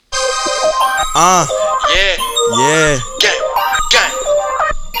Yeah. Gang.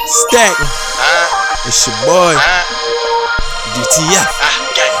 Tackn. It's your boy. DTF.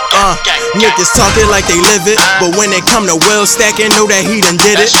 Niggas talking like they live it, but when it come to well stacking, know that he done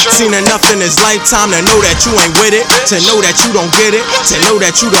did it. Seen enough in his lifetime to know that you ain't with it, to know that you don't get it, to know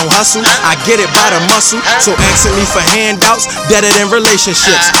that you don't hustle. I get it by the muscle, so asking me for handouts, deader than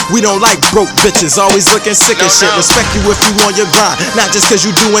relationships. We don't like broke bitches, always looking sick and shit. Respect you if you on your grind, not just cause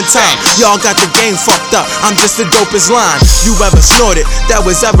you doing time. Y'all got the game fucked up, I'm just the dopest line you ever snorted, that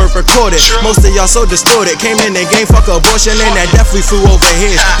was ever recorded. Most of y'all so distorted, came in the game, fuck abortion, and that definitely flew over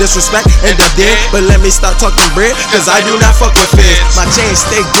heads. Disrespect, end up dead, but let me stop talking bread, cause I do not fuck with fears. My chain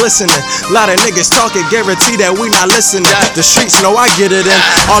stay glistening, lot of niggas talking, guarantee that we not listening. The streets know I get it in,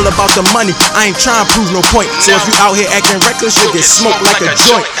 all about the money, I ain't trying to prove no point. So if you out here acting reckless, you get smoked like a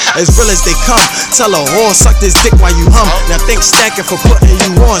joint. As real as they come, tell a whore suck this dick while you hum. Now think stacking for putting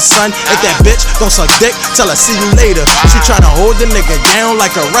you on, son. If that bitch don't suck dick, tell her see you later. She tryna hold the nigga down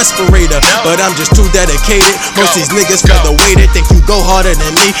like a respirator, but I'm just too dedicated. Most these niggas featherweighted, think you go harder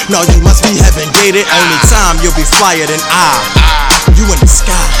than me. No, you must be heaven gated. Only time you'll be flyer than you in the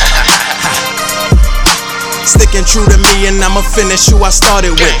sky. Sticking true to me and I'ma finish who I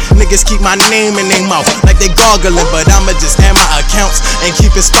started with. Niggas keep my name in their mouth like they gargling, but I'ma just add my accounts and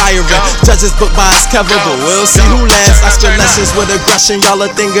keep inspiring. Judges book by his cover, but we'll see who lasts. I spit lessons with aggression, y'all a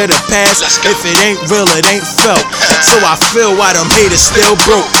thing of the past. If it ain't real, it ain't felt. So I feel why them haters still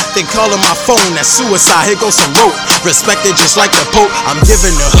broke. They calling my phone, that's suicide, here goes some rope. Respected just like the Pope, I'm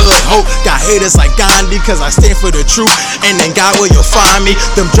giving the hood hope. Got haters like Gandhi, cause I stand for the truth. And then God where you'll find me.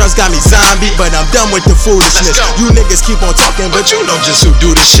 Them drugs got me zombie, but I'm done with the foolishness. You niggas keep on talking, but you know just who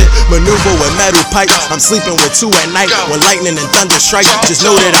do this shit. Maneuver with metal pipe, I'm sleeping with 2 at night. When lightning and thunder strike, just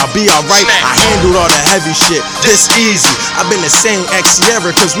know that I'll be alright. I handled all the heavy shit, this easy. I've been the same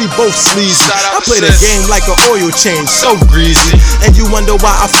ex-Sierra, cause we both sleazy. I play the game like an oil change, so greasy. And you wonder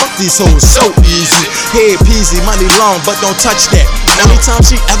why I fuck these hoes so easy. Head peasy, money long, but don't touch that. Only time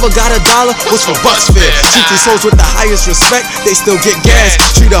she ever got $1 was for Bucks Fair. Treat these hoes with the highest respect, they still get gas.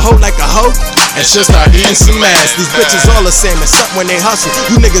 Treat a hoe like a hoe, and she'll start eating some ass. These bitches all the same, except when they hustle.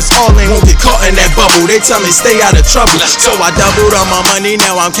 You niggas all ain't won't get caught in that bubble. They tell me stay out of trouble, so I doubled on my money,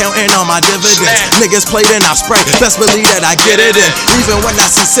 now I'm counting on my dividends. Niggas play then I spray, best believe that I get it in. Even when I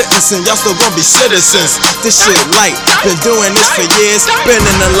see sentencing, y'all still gonna be citizens. This shit light, been doing this for years, been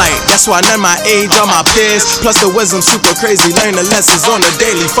in the light. That's why none my age or my peers. Plus the wisdom super crazy, learn the lessons on the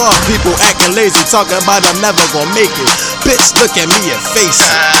daily. For people acting lazy, talking about I'm never gonna make it. Bitch, look at me and face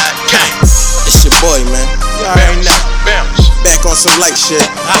it. It's your boy, man. You already know. Back on some light shit.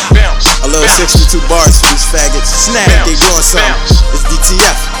 A little 62 bars for these faggots. Snap, they doing something. It's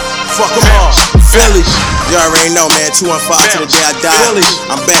DTF. Fuck them all. Philly. You already know, man. 215 to the day I die.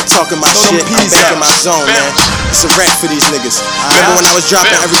 I'm back talking my shit. I'm back in my zone, man. It's a wrap for these niggas. Remember when I was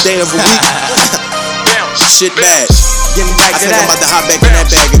dropping every day of a week? Shit bad. I think I'm about to hop back in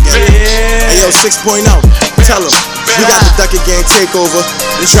that bag again. Hey yo, 6.0, tell them we got the Ducky Gang takeover.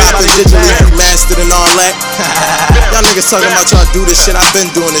 Dropping digitally, remastered and all that. Y'all niggas talking about y'all do this shit. I've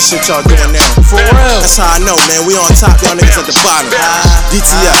been doing this shit y'all doing now. For real. That's how I know, man. We on top, y'all niggas at the bottom.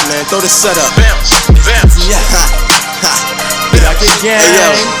 DTF, man. Throw the set up. Ducky Gang. Hey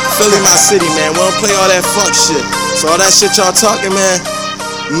yo, Philly my city, man. We don't play all that fuck shit. So all that shit y'all talking, man,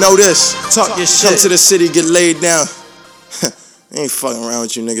 know this. Talk your shit. Come to the city, get laid down. I ain't fucking around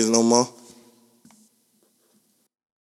with you niggas no more.